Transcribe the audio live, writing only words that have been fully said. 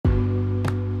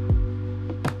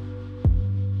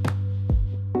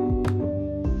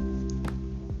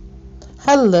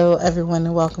Hello, everyone,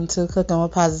 and welcome to Cooking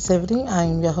with Positivity. I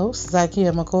am your host,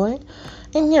 Zakia McCoy.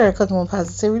 And here at Cooking with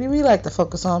Positivity, we like to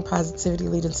focus on positivity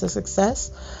leading to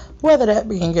success, whether that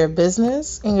be in your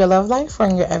business, in your love life, or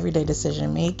in your everyday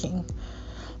decision making.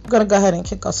 I'm going to go ahead and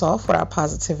kick us off with our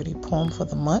positivity poem for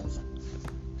the month.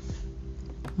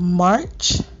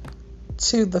 March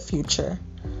to the future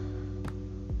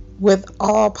with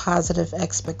all positive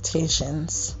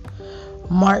expectations.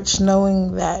 March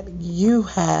knowing that you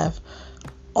have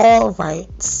all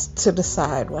rights to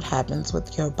decide what happens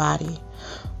with your body.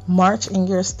 March in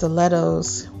your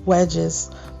stilettos,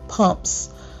 wedges, pumps,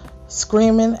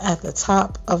 screaming at the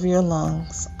top of your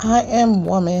lungs. I am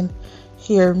woman,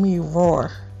 hear me roar.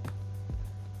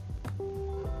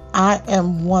 I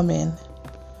am woman.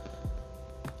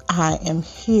 I am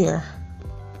here.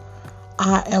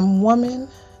 I am woman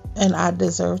and I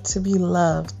deserve to be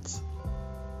loved.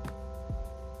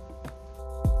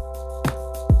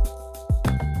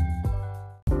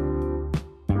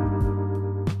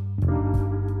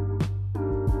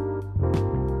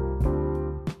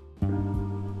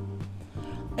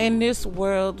 In this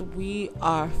world, we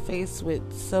are faced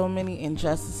with so many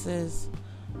injustices.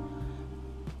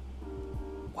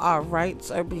 Our rights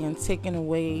are being taken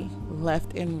away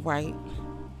left and right.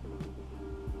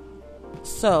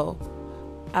 So,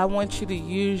 I want you to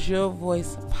use your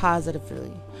voice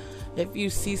positively. If you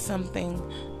see something,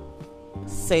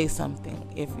 say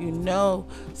something. If you know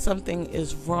something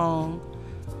is wrong,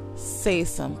 say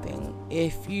something.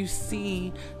 If you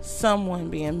see someone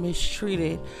being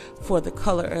mistreated for the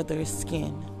color of their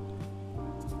skin,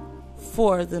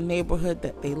 for the neighborhood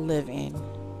that they live in,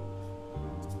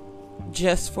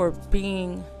 just for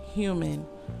being human,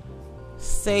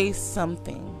 say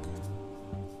something.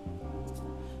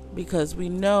 Because we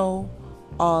know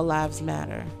all lives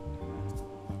matter.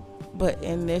 But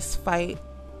in this fight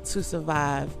to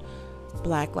survive,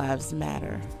 Black lives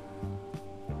matter.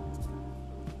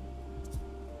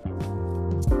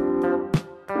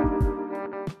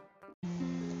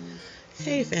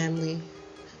 Hey family,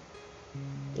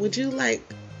 would you like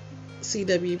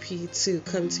CWP to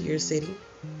come to your city?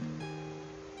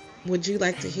 Would you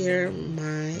like to hear my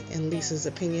and Lisa's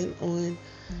opinion on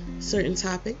certain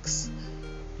topics,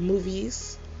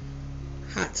 movies,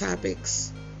 hot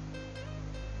topics,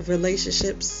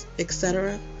 relationships,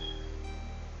 etc.?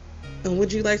 And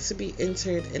would you like to be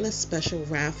entered in a special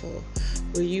raffle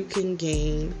where you can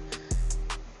gain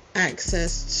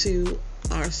access to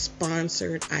our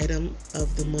sponsored item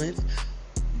of the month,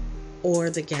 or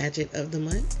the gadget of the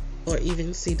month, or even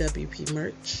CWP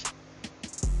merch?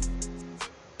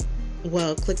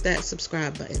 Well, click that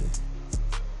subscribe button.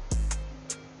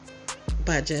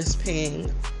 By just paying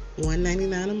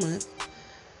 $1.99 a month,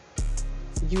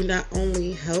 you not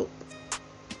only help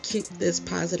keep this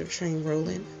positive train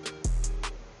rolling,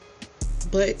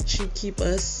 but you keep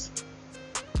us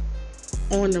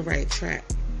on the right track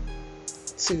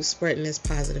to spreading this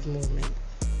positive movement.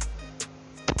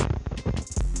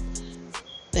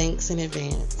 Thanks in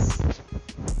advance.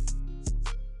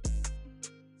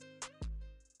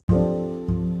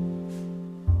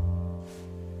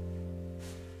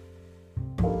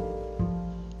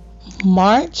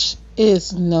 March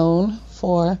is known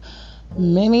for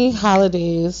many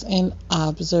holidays and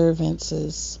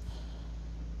observances,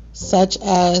 such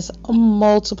as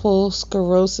Multiple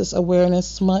Sclerosis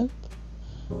Awareness Month,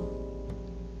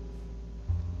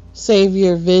 Save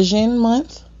Your Vision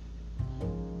Month,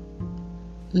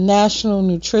 National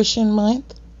Nutrition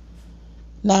Month,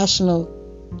 National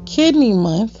Kidney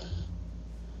Month,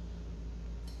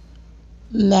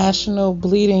 National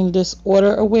Bleeding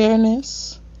Disorder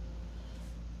Awareness,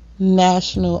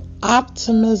 National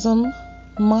Optimism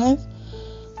Month,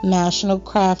 National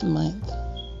Craft Month,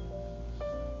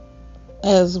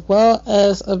 as well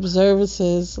as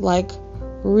observances like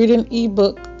Read an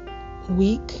eBook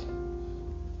Week,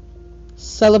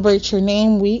 Celebrate Your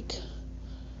Name Week,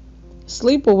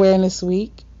 Sleep Awareness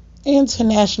Week,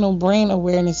 International Brain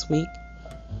Awareness Week,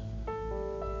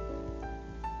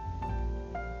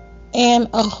 and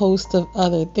a host of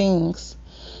other things.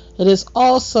 It is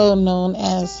also known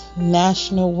as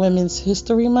National Women's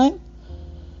History Month.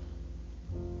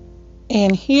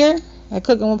 And here at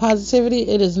Cooking with Positivity,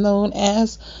 it is known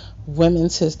as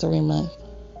Women's History Month.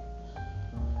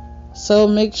 So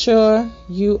make sure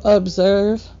you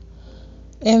observe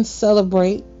and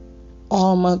celebrate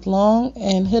all month long,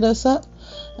 and hit us up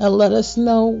and let us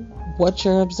know what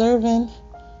you're observing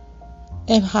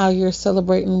and how you're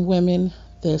celebrating women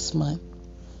this month.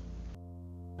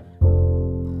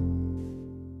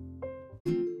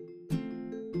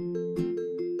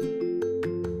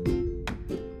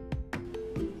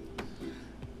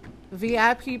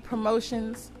 VIP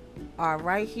promotions are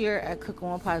right here at Cook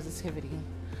On Positivity.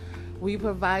 We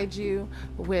provide you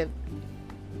with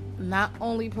not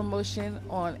only promotion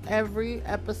on every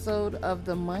episode of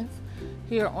the month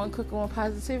here on Cook On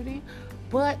Positivity,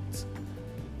 but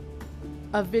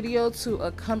a video to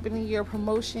accompany your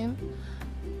promotion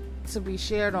to be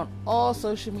shared on all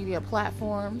social media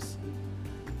platforms,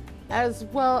 as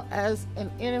well as an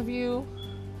interview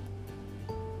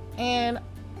and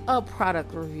a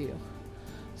product review.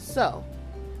 So,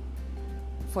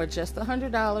 for just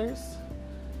 $100,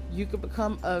 you could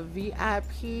become a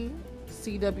VIP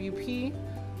CWP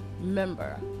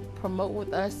member. Promote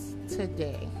with us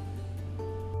today.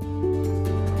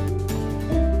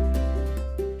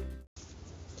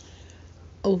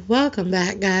 Welcome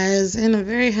back, guys, and a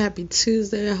very happy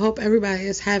Tuesday. I hope everybody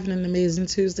is having an amazing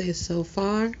Tuesday so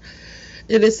far.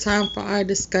 It is time for our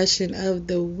discussion of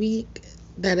the week.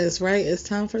 That is right, it's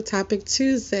time for Topic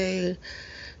Tuesday.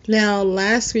 Now,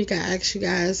 last week I asked you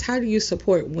guys, how do you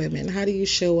support women? How do you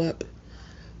show up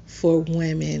for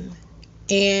women?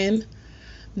 And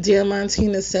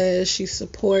Diamantina says she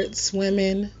supports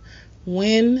women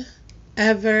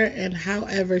whenever and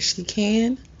however she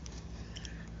can.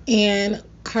 And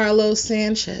Carlos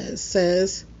Sanchez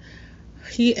says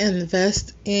he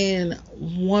invests in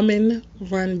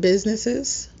woman-run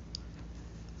businesses.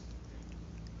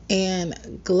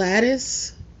 And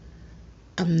Gladys,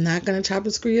 I'm not going to chop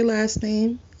and screw your last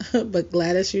name, but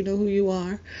Gladys, you know who you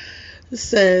are,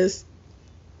 says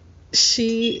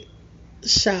she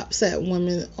shops at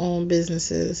women-owned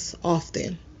businesses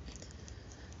often.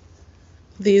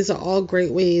 These are all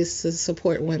great ways to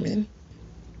support women.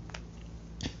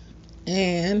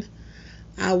 And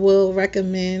I will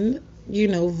recommend,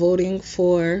 voting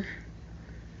for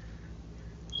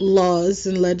laws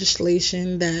and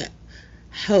legislation that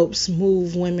helps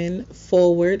move women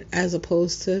forward as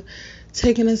opposed to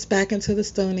taking us back into the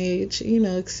Stone Age,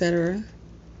 etc.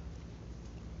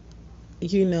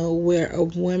 We're a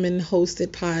women-hosted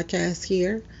podcast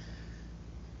here.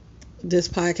 This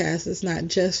podcast is not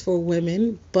just for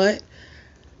women, but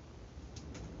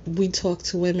we talk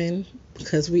to women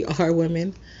because we are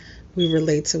women. We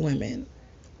relate to women.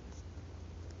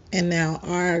 And now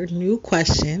our new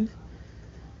question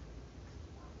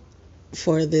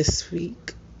for this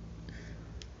week.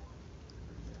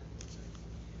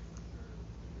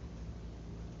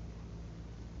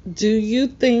 Do you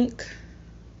think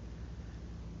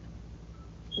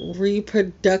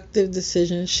reproductive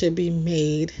decisions should be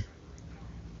made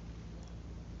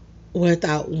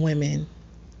without women?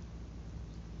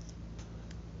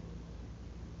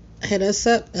 Hit us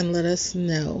up and let us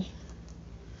know.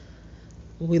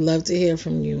 We love to hear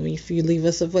from you. If you leave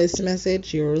us a voice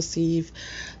message, you'll receive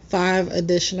 5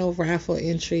 additional raffle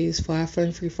entries for our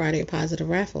Fun Free Friday Positive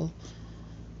Raffle.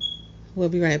 We'll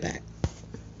be right back.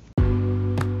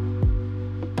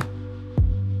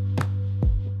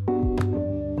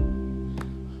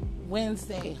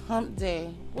 Wednesday, hump day.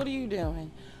 What are you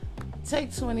doing?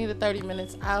 Take 20 to 30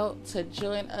 minutes out to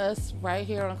join us right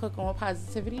here on Cook On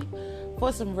Positivity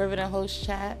for some riveting host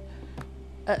chat,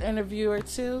 an interview or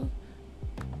two,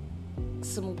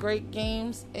 some great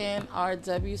games, and our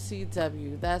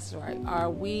WCW. That's right, our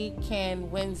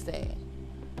Weekend Wednesday.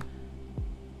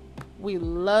 We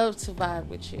love to vibe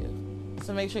with you.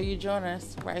 So make sure you join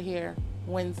us right here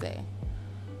Wednesday.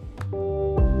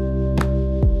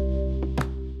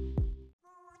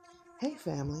 Hey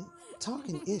family,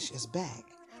 Talking Ish is back.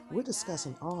 We're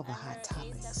discussing all the hot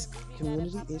topics,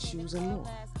 community issues, and more.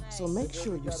 So make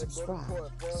sure you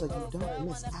subscribe so you don't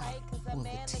miss out on the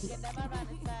tea.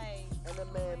 And the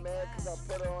man mad because I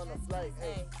put her on a flight.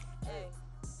 Hey,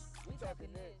 we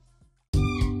talking this.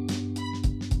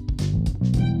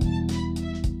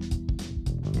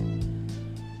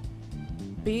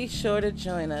 Be sure to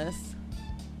join us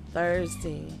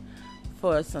Thursday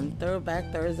for some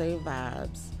Throwback Thursday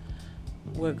vibes.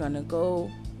 We're going to go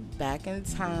back in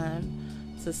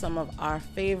time to some of our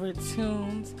favorite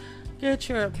tunes, get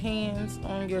your opinions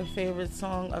on your favorite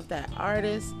song of that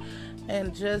artist,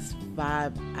 and just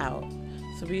vibe out.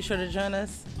 So be sure to join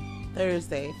us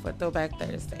Thursday for Throwback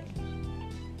Thursday.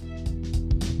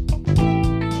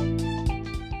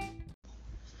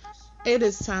 It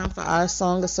is time for our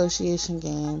song association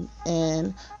game,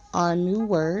 and our new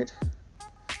word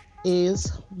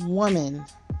is woman.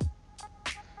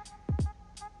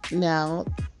 Now,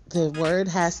 the word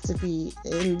has to be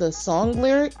in the song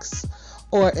lyrics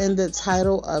or in the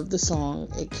title of the song.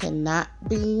 It cannot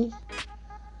be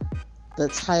the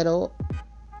title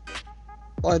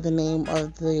or the name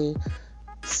of the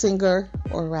singer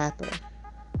or rapper.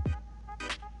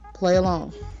 Play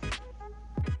along.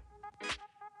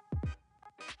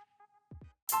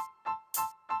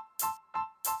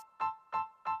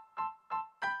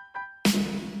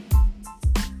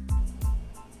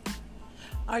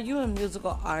 Are you a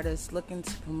musical artist looking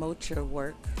to promote your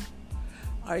work?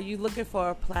 Are you looking for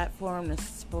a platform to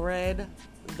spread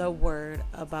the word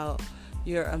about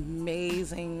your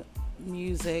amazing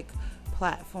music,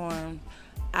 platform,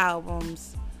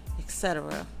 albums,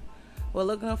 etc.? Well,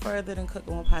 look no further than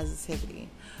Cooking with Positivity.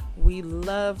 We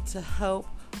love to help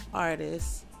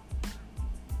artists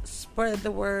spread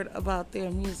the word about their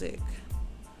music.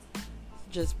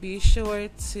 Just be sure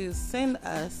to send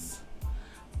us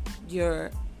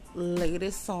your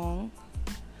latest song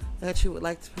that you would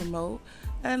like to promote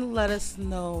and let us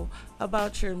know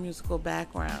about your musical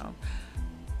background.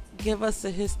 Give us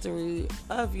a history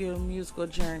of your musical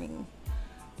journey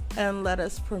and let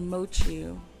us promote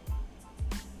you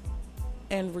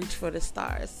and reach for the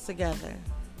stars together.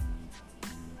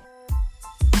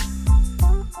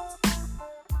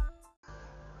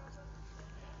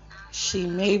 She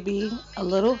may be a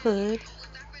little hood.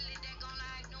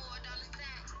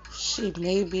 She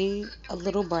may be a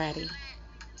little bratty.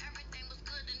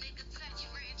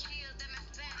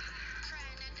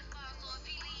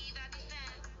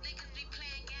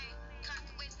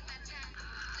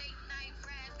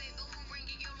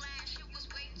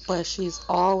 But she's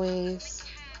always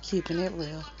keeping it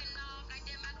real.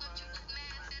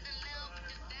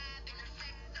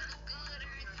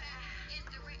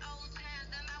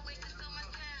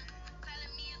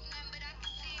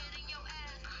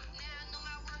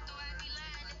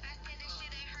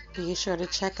 Be sure to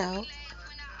check out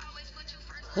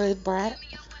Hood Brat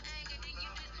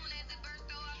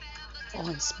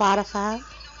on Spotify,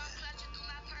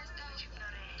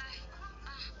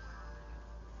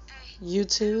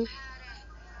 YouTube,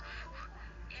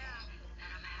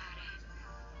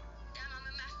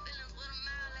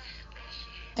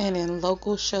 and in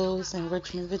local shows in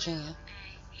Richmond, Virginia.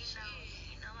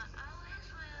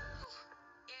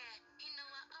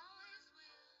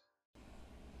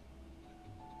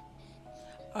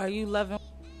 Are you loving?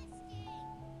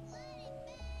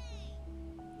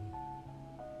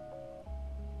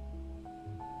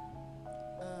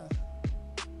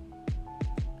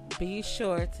 Be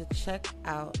sure to check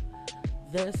out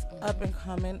this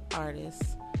up-and-coming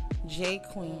artist, J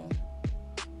Queen,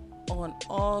 on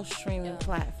all streaming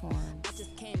platforms. I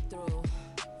just came through.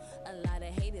 A lot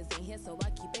of haters in here, so I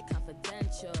keep it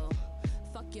confidential.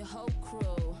 Fuck your whole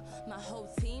crew. My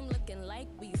whole team looking like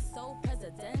we so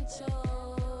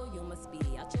presidential. You must be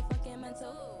out your fucking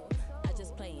mental. I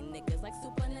just play niggas like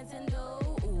Super Nintendo.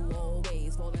 Ooh,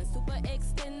 always rolling super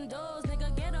extendos.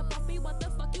 Nigga, get up off me. What the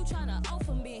fuck you tryna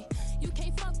offer me? You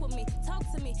can't fuck with me. Talk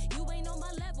to me. You ain't on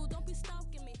my level. Don't be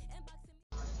stalking me.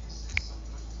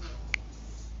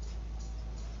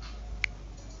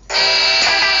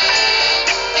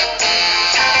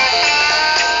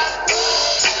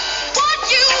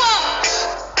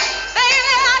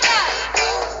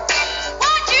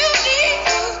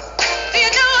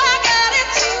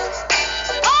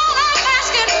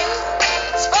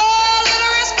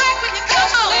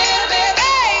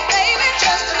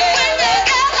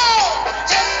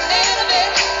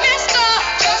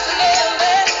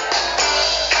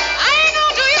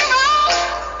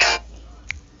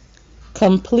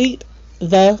 Complete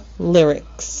the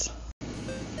lyrics.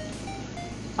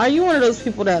 Are you one of those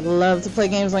people that love to play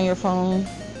games on your phone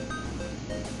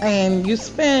and you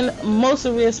spend most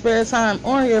of your spare time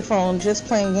on your phone just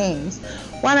playing games?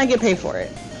 Why not get paid for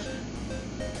it?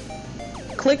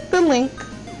 Click the link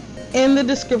in the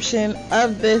description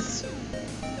of this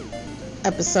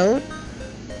episode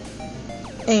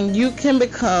and you can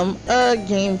become a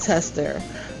game tester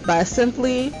by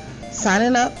simply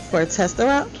signing up for a tester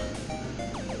out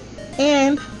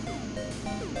and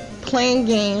playing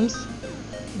games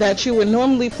that you would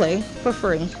normally play for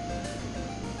free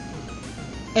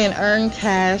and earn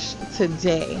cash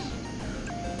today.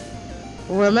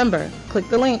 Remember, click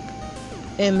the link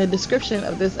in the description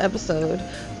of this episode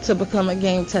to become a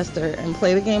game tester and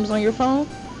play the games on your phone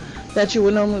that you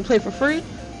would normally play for free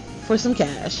for some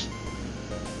cash.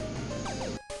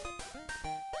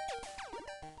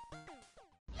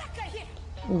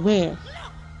 Where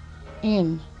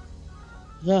in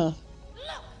the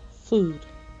food?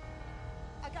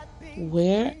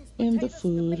 Where in the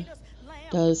food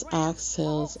does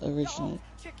oxtails originate?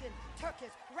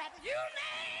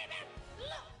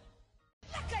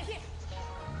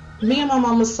 Me and My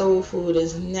Mama's Soul Food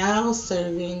is now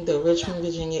serving the Richmond,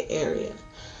 Virginia area.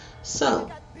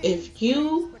 So, if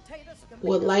you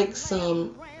would like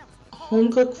some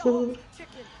home cooked food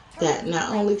that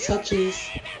not only touches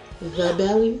the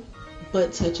belly,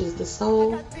 but touches the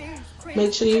soul,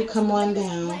 make sure you come on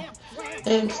down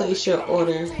and place your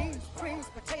order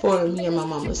for me and my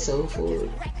mama's soul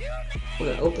food.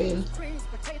 We're open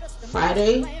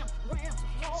Friday,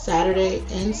 Saturday,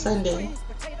 and Sunday,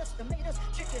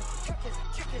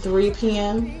 3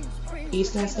 p.m.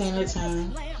 Eastern Standard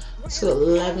Time to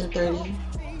 11:30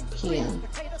 p.m.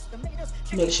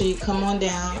 Make sure you come on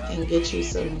down and get you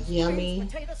some yummy,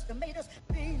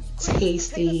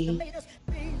 tasty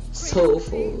soul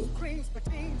food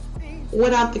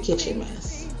without the kitchen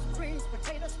mess.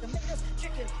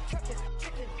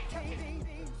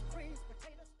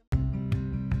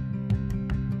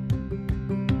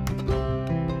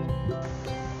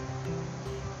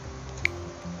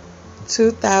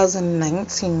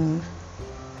 2019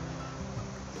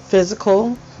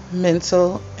 physical,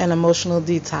 mental, and emotional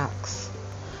detox.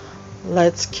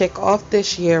 Let's kick off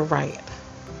this year right.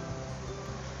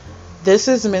 This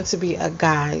is meant to be a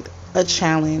guide, a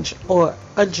challenge, or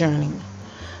a journey.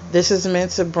 This is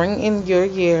meant to bring in your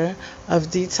year of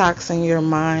detoxing your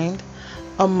mind,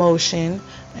 emotion,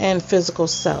 and physical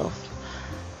self.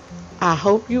 I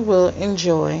hope you will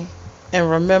enjoy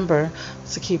and remember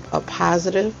to keep a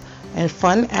positive and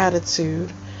fun attitude,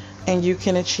 and you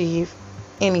can achieve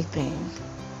anything.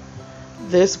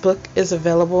 This book is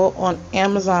available on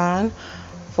Amazon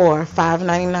for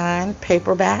 $5.99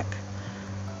 paperback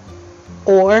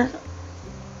or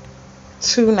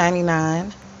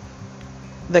 $2.99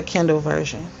 the Kindle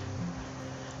version.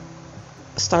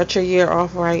 Start your year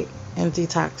off right and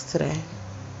detox today.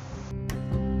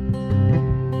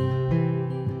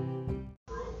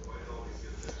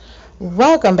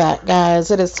 Welcome back, guys.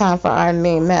 It is time for our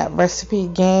Name That Recipe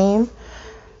game.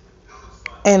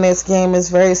 And this game is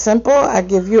very simple. I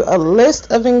give you a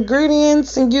list of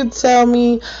ingredients and you tell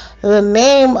me the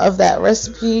name of that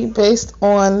recipe based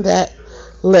on that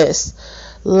list.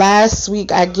 Last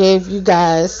week I gave you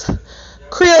guys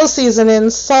Creole seasoning,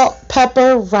 salt,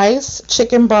 pepper, rice,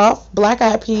 chicken broth, black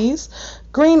eyed peas,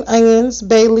 green onions,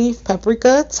 bay leaf,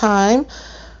 paprika, thyme,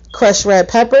 crushed red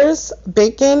peppers,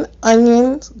 bacon,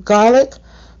 onions, garlic,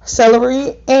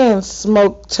 celery, and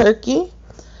smoked turkey.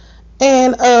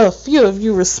 And a few of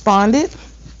you responded.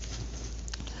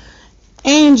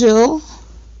 Angel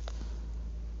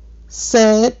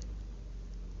said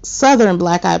southern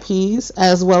black eyed peas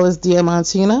as well as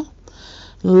Diamantina.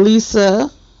 Lisa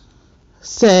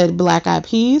said black eyed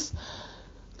peas.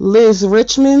 Liz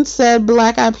Richmond said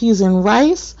black eyed peas and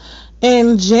rice.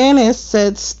 And Janice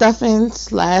said stuffing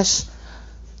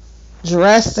 /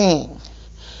 dressing.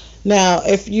 Now,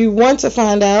 if you want to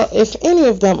find out if any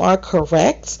of them are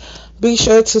correct, be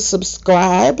sure to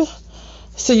subscribe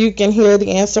so you can hear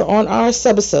the answer on our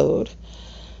subsode.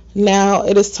 Now,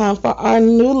 it is time for our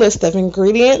new list of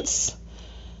ingredients.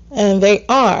 And they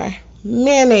are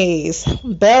mayonnaise,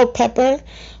 bell pepper,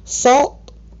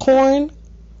 salt, corn,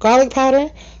 garlic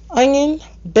powder, onion,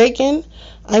 bacon,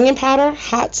 onion powder,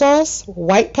 hot sauce,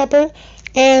 white pepper,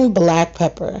 and black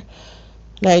pepper.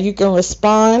 Now you can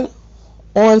respond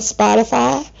on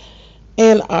Spotify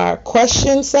in our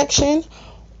question section,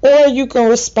 or you can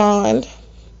respond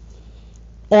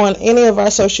on any of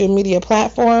our social media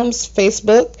platforms,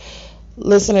 Facebook,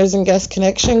 Listeners and Guest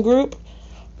Connection group,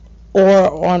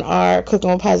 or on our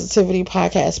Cooking with Positivity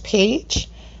podcast page,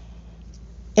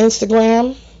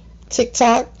 Instagram,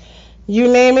 TikTok, you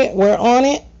name it, we're on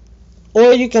it.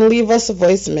 Or you can leave us a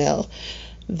voicemail.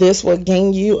 This will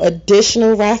gain you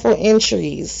additional raffle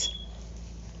entries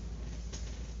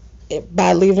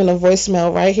by leaving a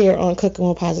voicemail right here on Cooking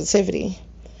with Positivity.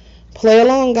 Play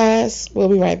along, guys. We'll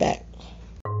be right back.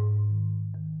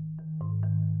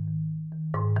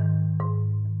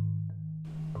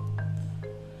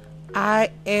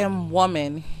 I am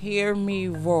woman. Hear me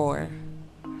roar.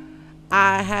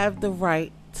 I have the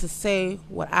right to say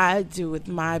what I do with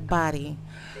my body.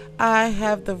 I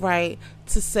have the right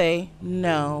to say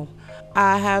no.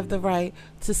 I have the right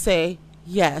to say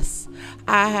yes.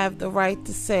 I have the right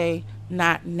to say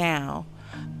not now.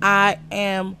 I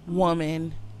am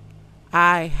woman.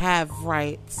 I have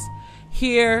rights.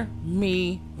 Hear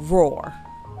me roar.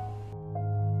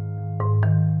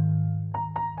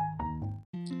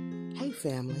 Hey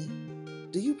family,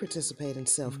 do you participate in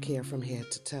self-care from head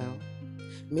to toe?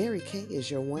 Mary Kay is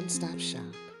your one-stop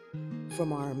shop.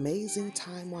 From our amazing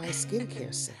time-wise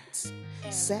skincare sets,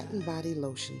 satin body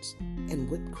lotions and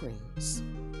whipped creams,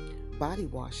 body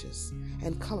washes,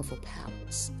 and colorful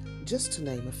palettes, just to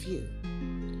name a few.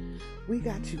 We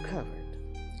got you covered.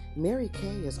 Mary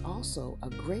Kay is also a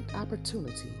great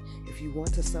opportunity if you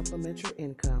want to supplement your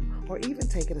income or even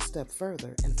take it a step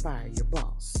further and fire your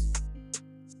boss.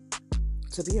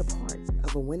 To be a part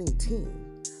of a winning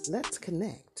team, let's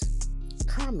connect.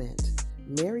 Comment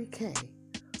Mary Kay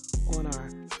on our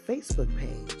Facebook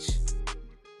page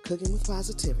Cooking with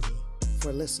Positivity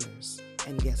for listeners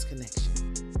and guest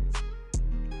connection.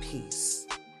 Peace.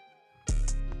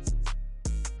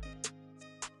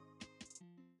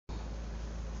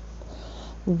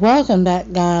 Welcome back,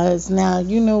 guys. Now,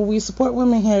 we support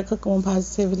women here at Cooking with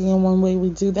Positivity, and one way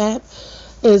we do that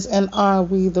is in our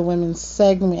We the Women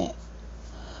segment.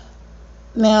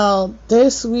 Now,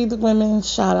 this We the Women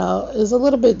shout out is a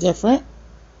little bit different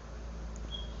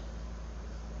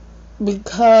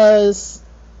because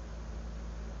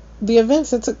the events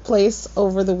that took place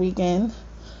over the weekend,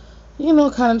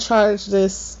 kind of charged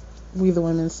this We the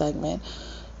Women segment.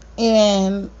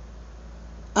 And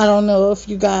I don't know if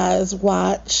you guys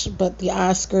watch, but the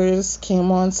Oscars came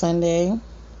on Sunday.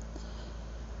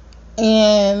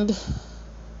 And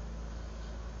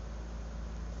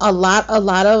a lot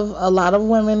of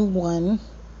women won.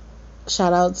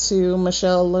 Shout out to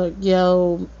Michelle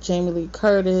Yeoh, Jamie Lee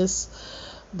Curtis,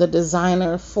 the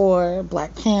designer for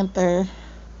Black Panther.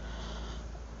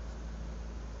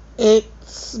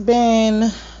 It's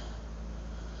been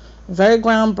very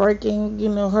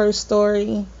groundbreaking, her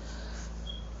story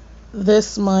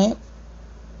this month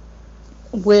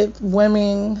with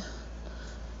women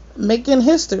making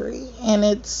history, and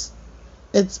it's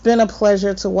been a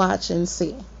pleasure to watch and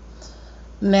see.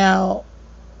 Now,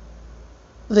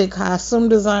 the costume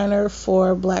designer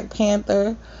for Black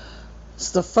Panther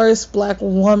is the first Black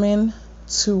woman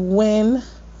to win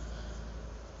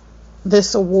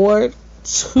this award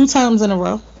 2 times in a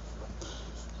row.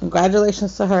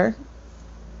 Congratulations to her.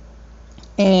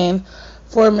 And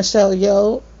for Michelle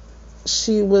Yeoh,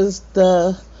 she was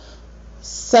the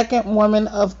second woman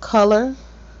of color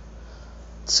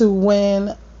to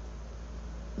win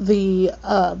the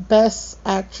Best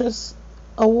Actress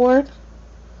award.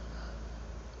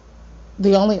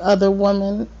 The only other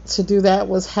woman to do that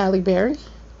was Halle Berry.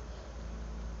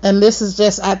 And this is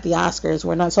just at the Oscars.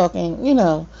 We're not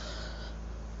talking,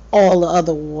 all the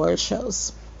other award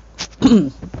shows.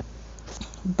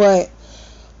 But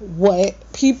what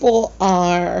people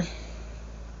are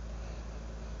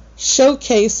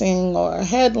showcasing or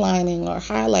headlining or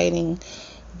highlighting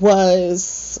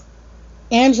was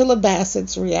Angela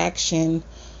Bassett's reaction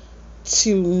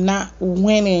to not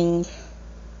winning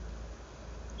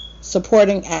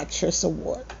Supporting Actress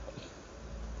Award.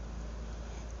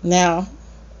 Now,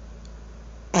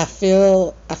 I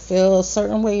feel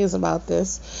certain ways about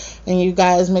this, and you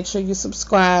guys make sure you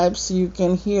subscribe so you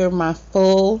can hear my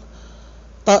full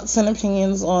thoughts and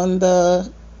opinions on the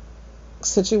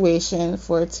situation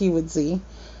for Tea with Z.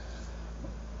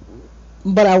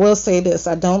 But I will say this,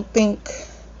 I don't think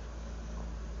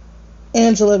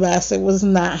Angela Bassett was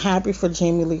not happy for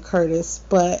Jamie Lee Curtis,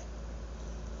 but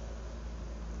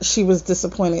she was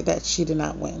disappointed that she did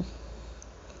not win.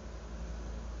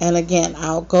 And again,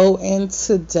 I'll go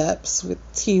into depths with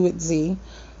Tea with Z,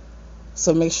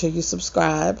 so make sure you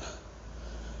subscribe.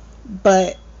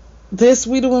 But this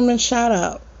We the Women shout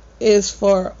out is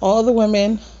for all the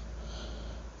women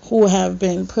who have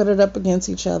been pitted up against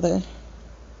each other,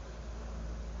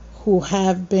 who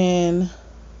have been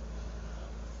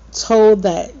told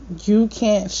that you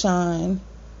can't shine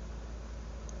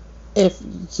if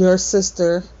your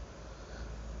sister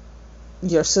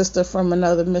from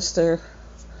another mister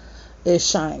is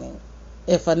shining.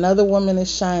 If another woman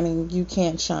is shining, you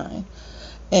can't shine.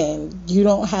 And you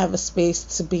don't have a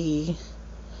space to be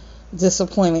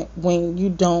disappointed when you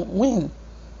don't win.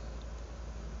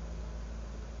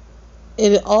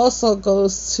 It also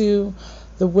goes to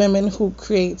the women who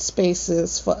create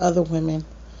spaces for other women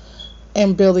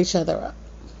and build each other up.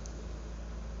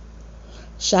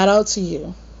 Shout out to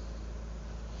you.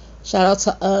 Shout out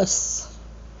to us.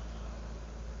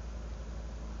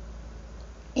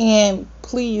 And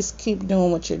please keep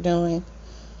doing what you're doing,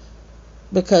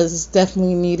 because it's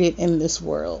definitely needed in this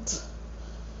world.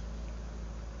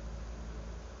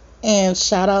 And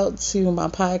shout out to my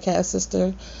podcast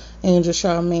sister, Angel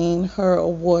Charmaine. Her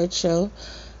award show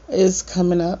is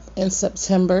coming up in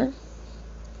September.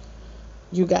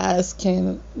 You guys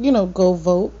can, go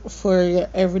vote for your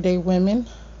everyday women.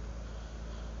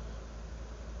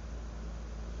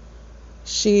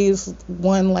 She's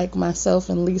one like myself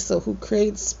and Lisa who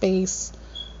creates space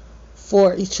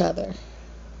for each other.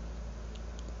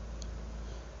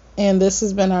 And this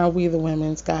has been our We the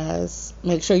Women's, guys.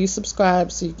 Make sure you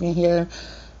subscribe so you can hear,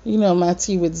 my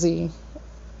Tea with Z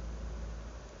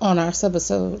on our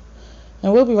episode.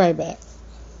 And we'll be right back.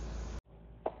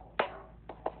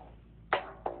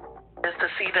 It's the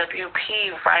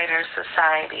CWP Writers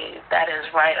Society. That is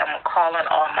right. I'm calling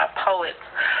all my poets,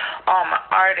 all my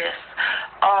artists,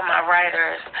 all my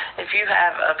writers. If you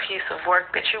have a piece of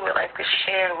work that you would like to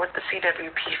share with the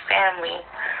CWP family,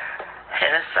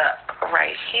 hit us up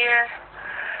right here,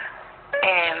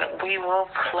 and we will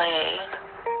play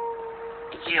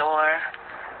your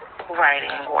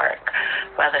writing work,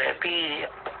 whether it be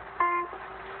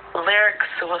lyrics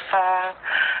to a song,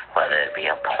 whether it be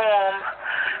a poem,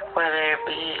 whether it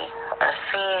be a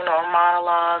scene or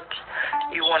monologue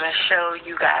you want to show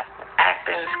you got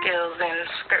acting skills and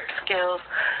script skills,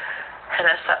 hit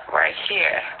us up right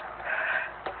here,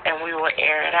 and we will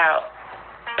air it out.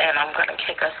 And I'm going to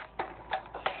kick us.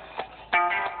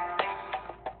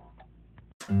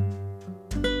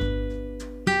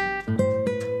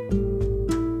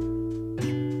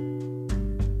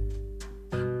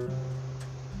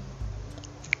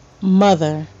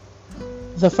 Mother,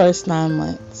 the first 9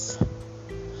 months.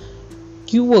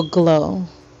 You will glow.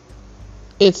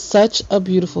 It's such a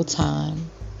beautiful time.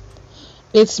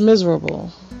 It's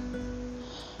miserable.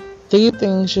 These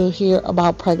things you'll hear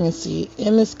about pregnancy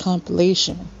in this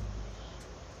compilation.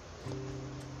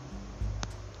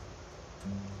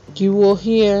 You will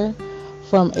hear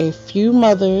from a few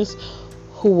mothers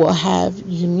who will have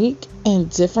unique and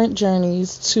different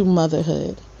journeys to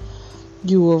motherhood.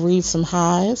 You will read some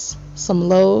highs, some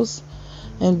lows,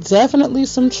 and definitely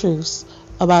some truths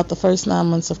about the first 9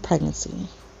 months of pregnancy.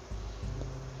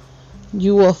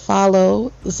 You will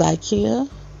follow Zykia,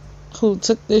 who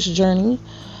took this journey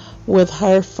with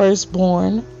her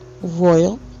firstborn,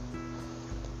 Royal.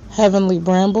 Heavenly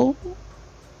Bramble,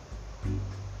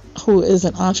 who is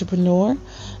an entrepreneur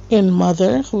and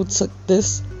mother who took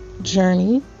this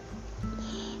journey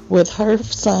with her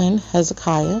son,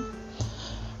 Hezekiah.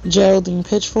 Geraldine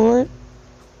Pitchford,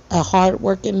 a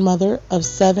hard-working mother of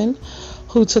 7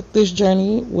 who took this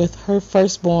journey with her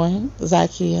firstborn,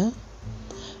 Zykia.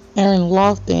 Erin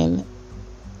Lofton,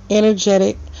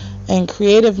 energetic and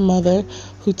creative mother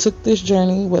who took this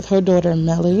journey with her daughter,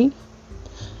 Melody.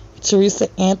 Teresa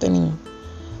Anthony,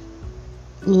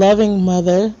 loving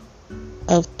mother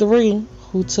of 3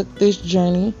 who took this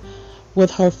journey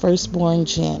with her firstborn,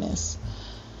 Janice.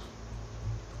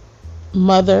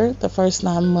 Mother, the first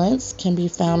 9 months, can be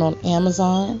found on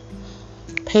Amazon.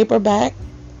 Paperback,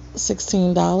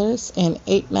 $16 and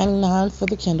 $8.99 for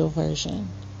the Kindle version.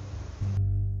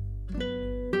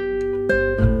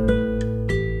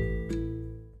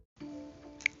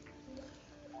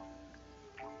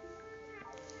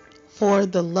 For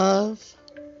the love,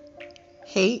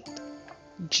 hate,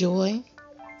 joy,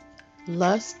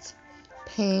 lust,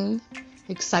 pain,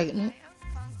 excitement,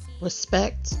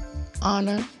 respect,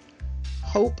 honor,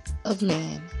 hope of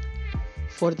man,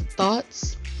 for the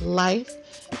thoughts, life,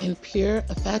 and pure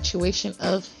infatuation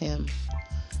of him.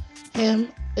 Him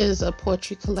is a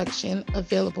poetry collection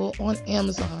available on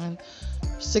Amazon,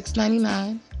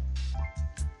 $6.99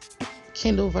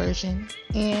 Kindle version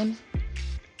and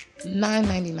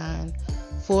 $9.99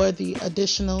 for the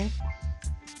additional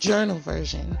journal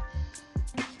version.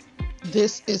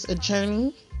 This is a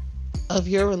journey of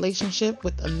your relationship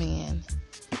with a man.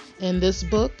 In this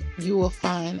book, you will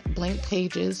find blank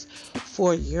pages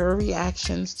for your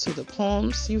reactions to the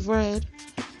poems you've read,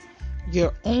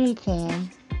 your own poem,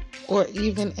 or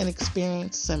even an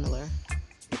experience similar.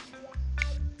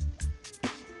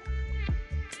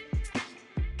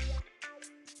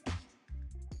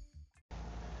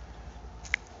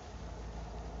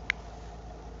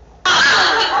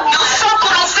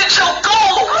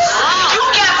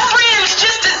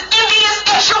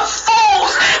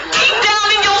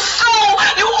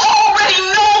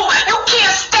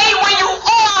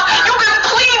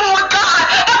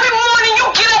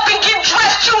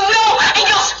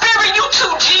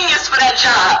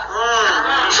 Job.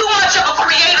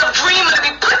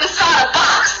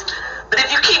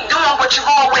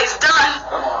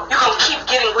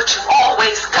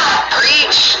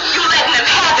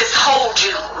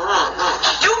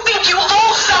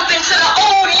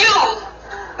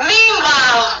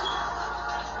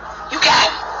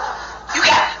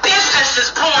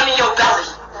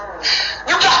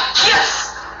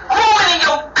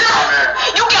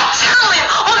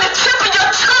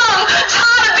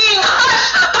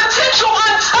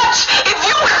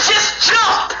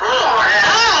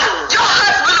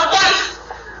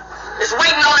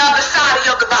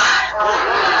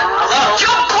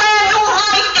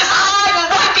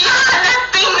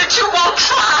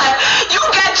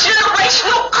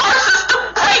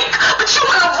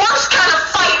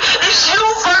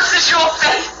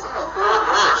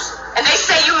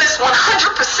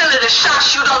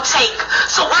 shots you don't take.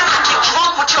 So why not get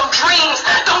drunk with your dreams?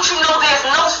 Don't you know there's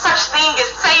no such thing as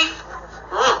safe?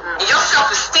 Your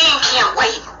self-esteem can't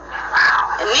wait.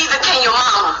 And neither can your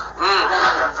mama.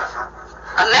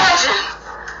 Imagine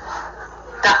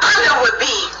the honor would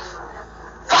be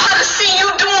for her to see you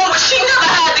doing what she never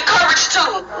had the courage to.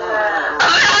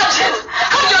 Imagine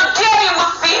how your daddy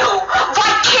would feel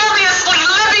vicariously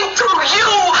living through you.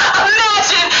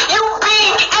 Imagine you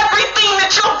being everything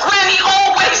that your granny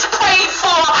always prayed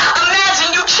for.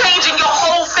 Imagine you changing your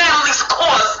whole family's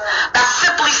course by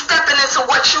simply stepping into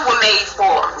what you were made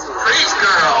for. Preach,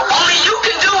 girl. Only you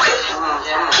can do it.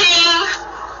 King,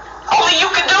 only you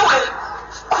can do it.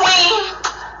 Queen,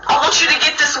 I want you to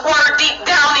get this word deep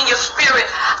down in your spirit.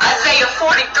 Isaiah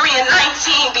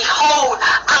 43:19. Behold,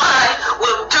 I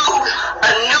will do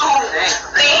a new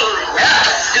thing.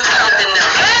 Do something new.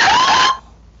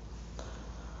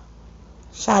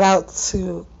 Shout out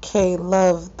to K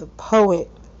Love, the poet.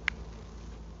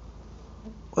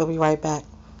 We'll be right back.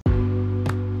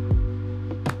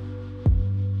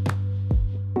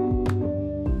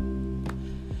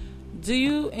 Do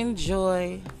you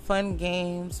enjoy fun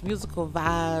games, musical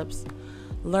vibes,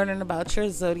 learning about your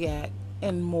zodiac,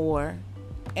 and more,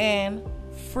 and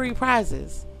free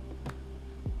prizes?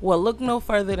 Well, look no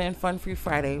further than Fun Free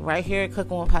Friday right here at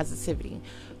Cooking with Positivity.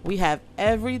 We have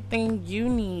everything you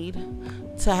need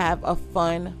to have a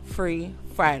fun-free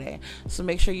Friday. So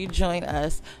make sure you join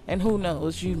us, and who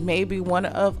knows, you may be one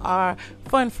of our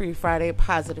Fun Free Friday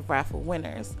positive raffle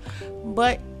winners.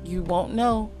 But you won't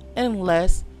know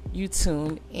unless you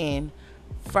tune in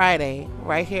Friday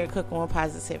right here at Cooking with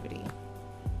Positivity.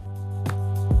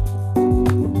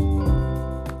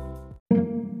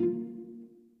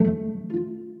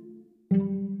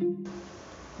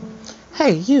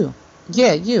 Hey, you.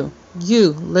 Yeah, you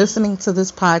listening to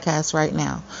this podcast right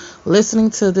now,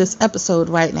 listening to this episode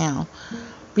right now.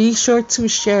 Be sure to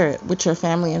share it with your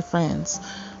family and friends.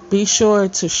 Be sure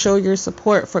to show your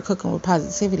support for Cooking with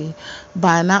Positivity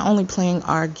by not only playing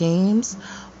our games,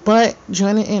 but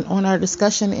joining in on our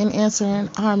discussion and answering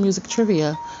our music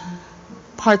trivia,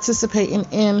 participating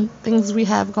in things we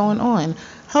have going on.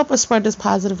 Help us spread this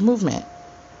positive movement.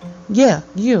 Yeah,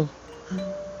 you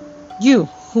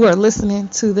who are listening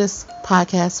to this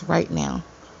podcast right now,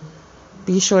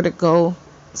 be sure to go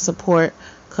support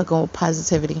Cooking with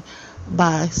Positivity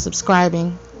by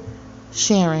subscribing,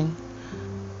 sharing,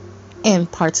 and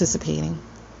participating.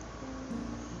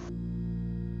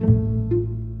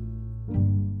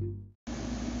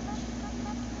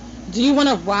 Do you want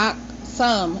to rock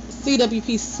some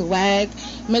CWP swag?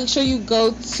 Make sure you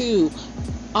go to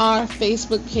our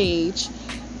Facebook page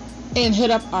and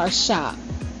hit up our shop.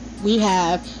 We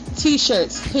have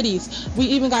t-shirts, hoodies. We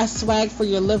even got swag for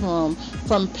your living room,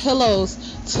 from pillows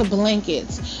to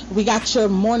blankets. We got your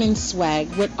morning swag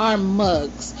with our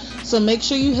mugs. So make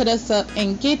sure you hit us up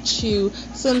and get you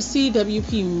some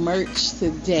CWP merch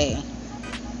today.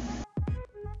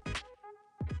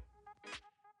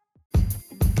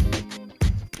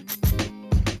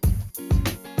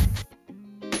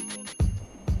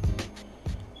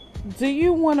 Do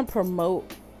you want to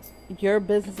promote your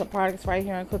business or products right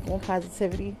here on Cooking with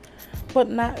Positivity, but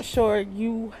not sure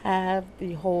you have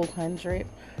the whole 100?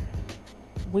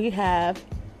 We have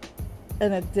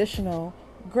an additional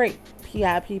great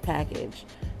PIP package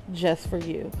just for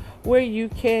you, where you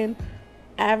can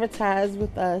advertise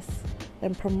with us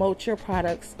and promote your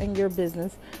products and your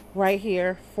business right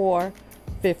here for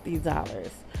 $50.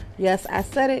 Yes, I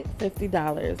said it,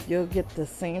 $50. You'll get the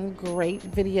same great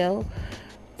video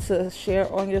to share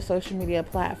on your social media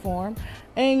platform,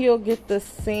 and you'll get the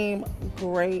same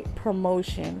great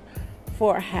promotion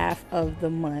for half of the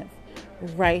month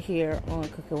right here on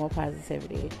Cooking with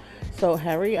Positivity. So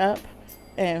hurry up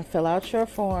and fill out your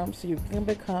form so you can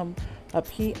become a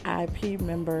PIP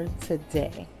member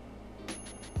today.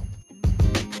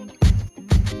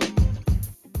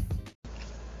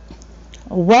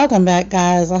 Welcome back,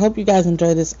 guys. I hope you guys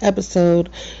enjoyed this episode.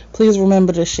 Please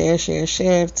remember to share.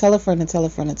 Tell a friend and tell a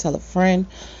friend and tell a friend.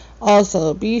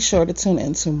 Also, be sure to tune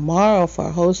in tomorrow for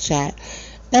a host chat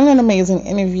and an amazing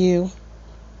interview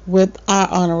with our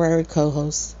honorary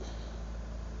co-host.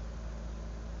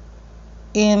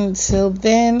 Until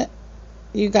then,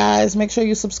 you guys, make sure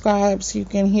you subscribe so you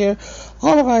can hear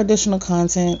all of our additional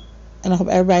content. And I hope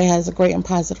everybody has a great and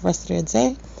positive rest of their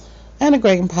day and a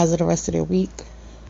great and positive rest of their week.